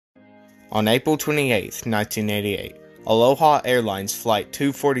On April 28, 1988, Aloha Airlines Flight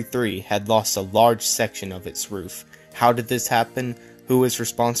 243 had lost a large section of its roof. How did this happen? Who was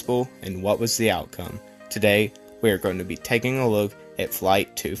responsible? And what was the outcome? Today, we are going to be taking a look at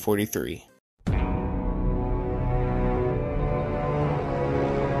Flight 243.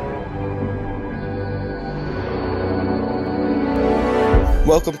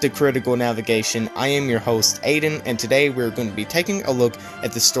 Welcome to Critical Navigation. I am your host Aiden, and today we're going to be taking a look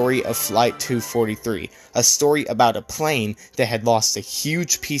at the story of Flight 243, a story about a plane that had lost a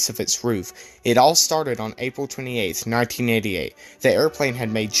huge piece of its roof. It all started on April 28, 1988. The airplane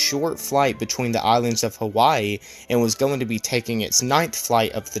had made short flight between the islands of Hawaii and was going to be taking its 9th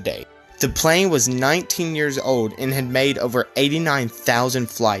flight of the day. The plane was 19 years old and had made over 89,000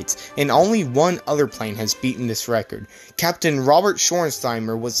 flights, and only one other plane has beaten this record. Captain Robert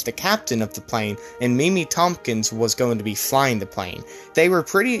Schornsteimer was the captain of the plane, and Mimi Tompkins was going to be flying the plane. They were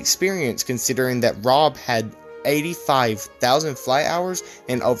pretty experienced considering that Rob had 85,000 flight hours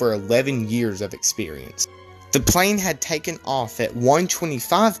and over 11 years of experience. The plane had taken off at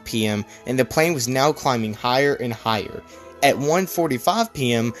 1:25 p.m. and the plane was now climbing higher and higher. At 1:45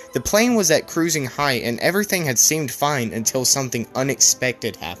 p.m., the plane was at cruising height and everything had seemed fine until something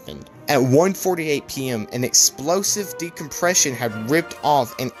unexpected happened. At 1:48 p.m., an explosive decompression had ripped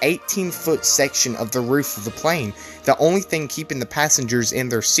off an 18-foot section of the roof of the plane. The only thing keeping the passengers in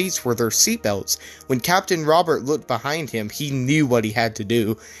their seats were their seatbelts. When Captain Robert looked behind him, he knew what he had to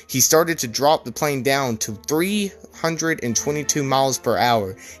do. He started to drop the plane down to 322 miles per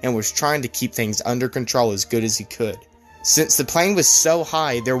hour and was trying to keep things under control as good as he could. Since the plane was so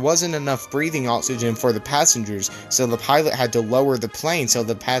high, there wasn't enough breathing oxygen for the passengers, so the pilot had to lower the plane so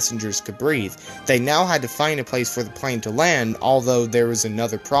the passengers could breathe. They now had to find a place for the plane to land, although there was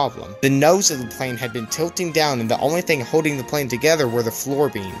another problem. The nose of the plane had been tilting down, and the only thing holding the plane together were the floor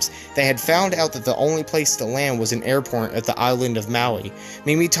beams. They had found out that the only place to land was an airport at the island of Maui.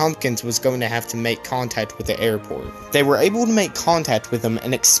 Mimi Tompkins was going to have to make contact with the airport. They were able to make contact with them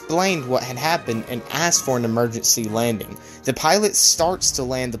and explained what had happened and asked for an emergency landing. The pilot starts to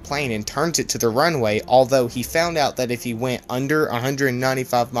land the plane and turns it to the runway, although he found out that if he went under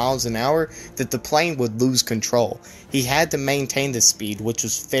 195 miles an hour, that the plane would lose control. He had to maintain the speed, which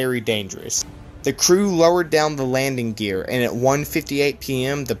was very dangerous. The crew lowered down the landing gear, and at 1:58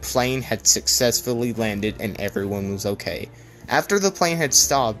 p.m. the plane had successfully landed and everyone was okay. After the plane had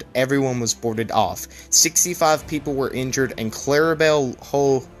stopped, everyone was boarded off. 65 people were injured, and Clarabelle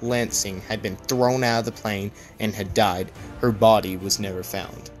Hull Lansing had been thrown out of the plane and had died. Her body was never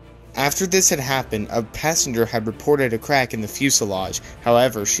found. After this had happened, a passenger had reported a crack in the fuselage.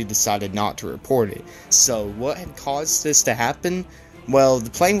 However, she decided not to report it. So, what had caused this to happen? Well, the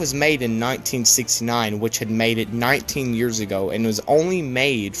plane was made in 1969, which had made it 19 years ago, and was only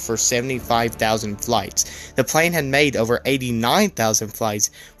made for 75,000 flights. The plane had made over 89,000 flights,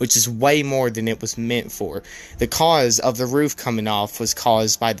 which is way more than it was meant for. The cause of the roof coming off was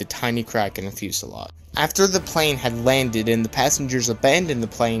caused by the tiny crack in the fuselage. After the plane had landed and the passengers abandoned the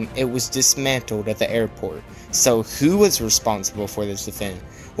plane, it was dismantled at the airport. So who was responsible for this event?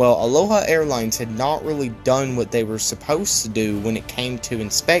 Well, Aloha Airlines had not really done what they were supposed to do when it came to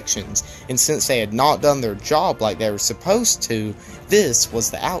inspections, and since they had not done their job like they were supposed to, this was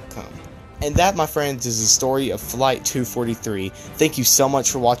the outcome. And that, my friends, is the story of Flight 243. Thank you so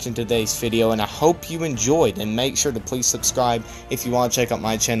much for watching today's video, and I hope you enjoyed, and make sure to please subscribe if you want to check out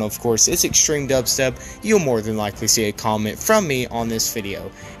my channel. Of course, it's Extreme Dubstep. You'll more than likely see a comment from me on this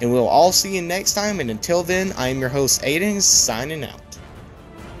video. And we'll all see you next time, and until then, I am your host Aiden, signing out.